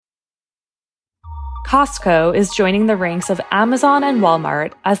Costco is joining the ranks of Amazon and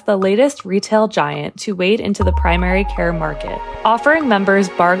Walmart as the latest retail giant to wade into the primary care market, offering members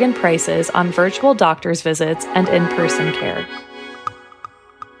bargain prices on virtual doctor's visits and in-person care.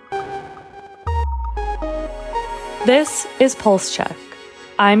 This is Pulse Check.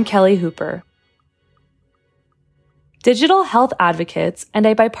 I'm Kelly Hooper. Digital health advocates and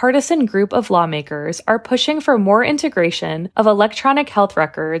a bipartisan group of lawmakers are pushing for more integration of electronic health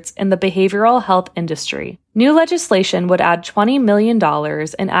records in the behavioral health industry. New legislation would add $20 million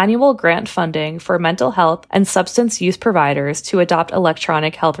in annual grant funding for mental health and substance use providers to adopt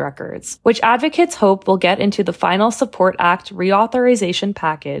electronic health records, which advocates hope will get into the final Support Act reauthorization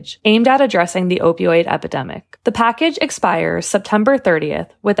package aimed at addressing the opioid epidemic. The package expires September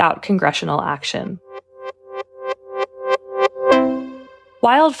 30th without congressional action.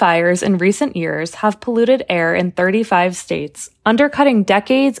 Wildfires in recent years have polluted air in 35 states, undercutting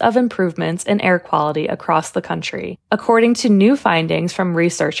decades of improvements in air quality across the country, according to new findings from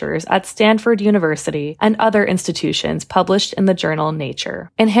researchers at Stanford University and other institutions published in the journal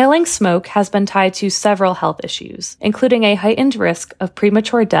Nature. Inhaling smoke has been tied to several health issues, including a heightened risk of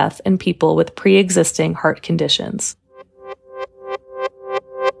premature death in people with pre-existing heart conditions.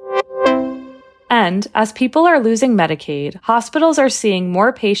 And as people are losing Medicaid, hospitals are seeing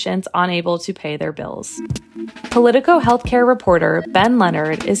more patients unable to pay their bills. POLITICO healthcare reporter Ben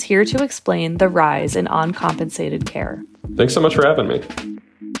Leonard is here to explain the rise in uncompensated care. Thanks so much for having me.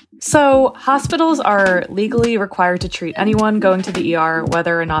 So, hospitals are legally required to treat anyone going to the ER,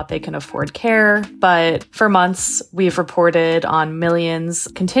 whether or not they can afford care. But for months, we've reported on millions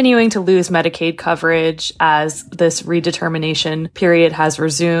continuing to lose Medicaid coverage as this redetermination period has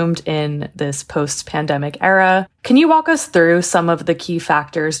resumed in this post-pandemic era. Can you walk us through some of the key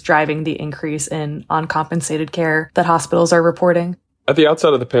factors driving the increase in uncompensated care that hospitals are reporting? At the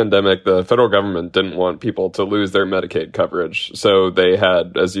outset of the pandemic, the federal government didn't want people to lose their Medicaid coverage. So they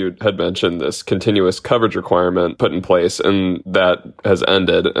had, as you had mentioned, this continuous coverage requirement put in place, and that has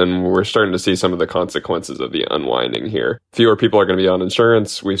ended. And we're starting to see some of the consequences of the unwinding here. Fewer people are going to be on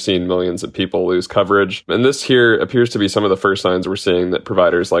insurance. We've seen millions of people lose coverage. And this here appears to be some of the first signs we're seeing that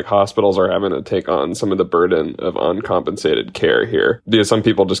providers like hospitals are having to take on some of the burden of uncompensated care here. Because some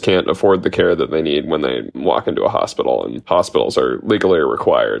people just can't afford the care that they need when they walk into a hospital, and hospitals are legally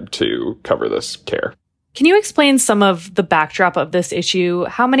required to cover this care. Can you explain some of the backdrop of this issue?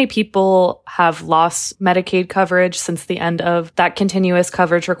 How many people have lost Medicaid coverage since the end of that continuous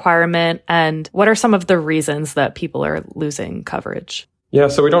coverage requirement? And what are some of the reasons that people are losing coverage? Yeah,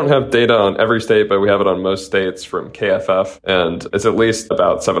 so we don't have data on every state, but we have it on most states from KFF, and it's at least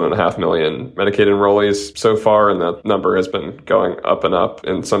about 7.5 million Medicaid enrollees so far, and that number has been going up and up.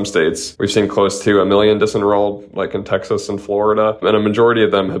 In some states, we've seen close to 1 million disenrolled, like in Texas and Florida, and a majority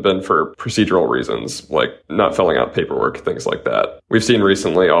of them have been for procedural reasons, like not filling out paperwork, things like that. We've seen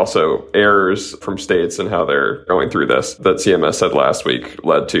recently also errors from states and how they're going through this that CMS said last week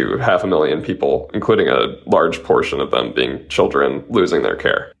led to 500,000 people, including a large portion of them being children, losing their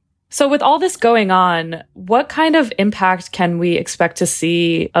care. So with all this going on, what kind of impact can we expect to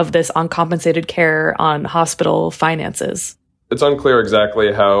see of this uncompensated care on hospital finances? It's unclear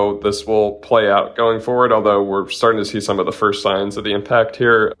exactly how this will play out going forward, although we're starting to see some of the first signs of the impact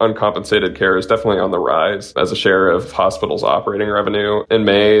here. Uncompensated care is definitely on the rise as a share of hospitals' operating revenue. In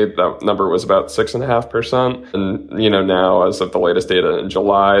May, that number was about 6.5%. And, now as of the latest data in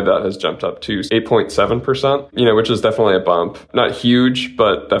July, that has jumped up to 8.7%, which is definitely a bump. Not huge,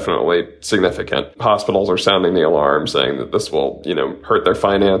 but definitely significant. Hospitals are sounding the alarm, saying that this will, hurt their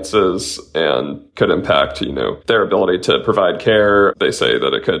finances and could impact, their ability to provide care. They say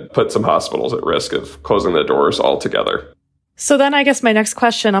that it could put some hospitals at risk of closing their doors altogether. So then I guess my next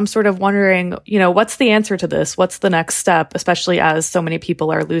question, I'm sort of wondering, what's the answer to this? What's the next step, especially as so many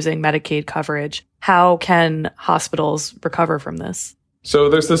people are losing Medicaid coverage? How can hospitals recover from this?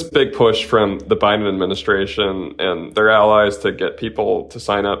 So there's this big push from the Biden administration and their allies to get people to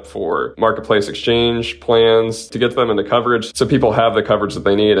sign up for marketplace exchange plans to get them into coverage so people have the coverage that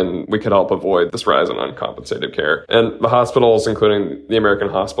they need, and we could help avoid this rise in uncompensated care. And the hospitals, including the American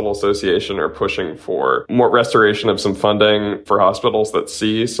Hospital Association, are pushing for more restoration of some funding for hospitals that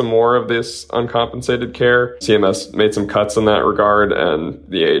see some more of this uncompensated care. CMS made some cuts in that regard, and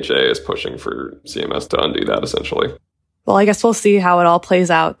the AHA is pushing for CMS to undo that, essentially. Well, I guess we'll see how it all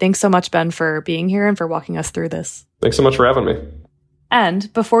plays out. Thanks so much, Ben, for being here and for walking us through this. Thanks so much for having me.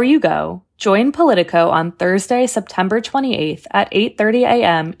 And before you go, join Politico on Thursday, September 28th at 8:30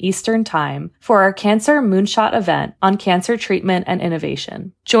 a.m. Eastern Time for our Cancer Moonshot event on cancer treatment and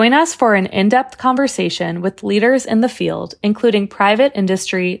innovation. Join us for an in-depth conversation with leaders in the field, including private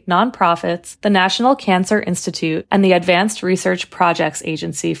industry, nonprofits, the National Cancer Institute, and the Advanced Research Projects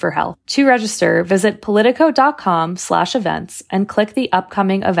Agency for Health. To register, visit politico.com/events and click the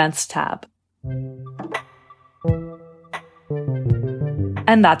upcoming events tab.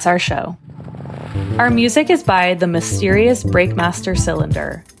 And that's our show. Our music is by the mysterious Breakmaster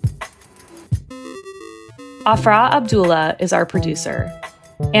Cylinder. Afra Abdullah is our producer.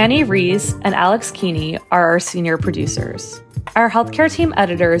 Annie Rees and Alex Keeney are our senior producers. Our healthcare team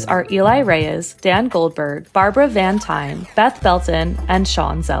editors are Eli Reyes, Dan Goldberg, Barbara Van Tyne, Beth Belton, and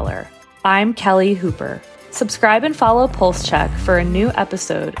Sean Zeller. I'm Kelly Hooper. Subscribe and follow Pulse Check for a new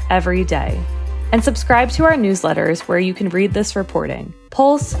episode every day. And subscribe to our newsletters where you can read this reporting: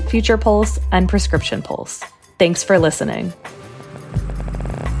 Pulse, Future Pulse, and Prescription Pulse. Thanks for listening.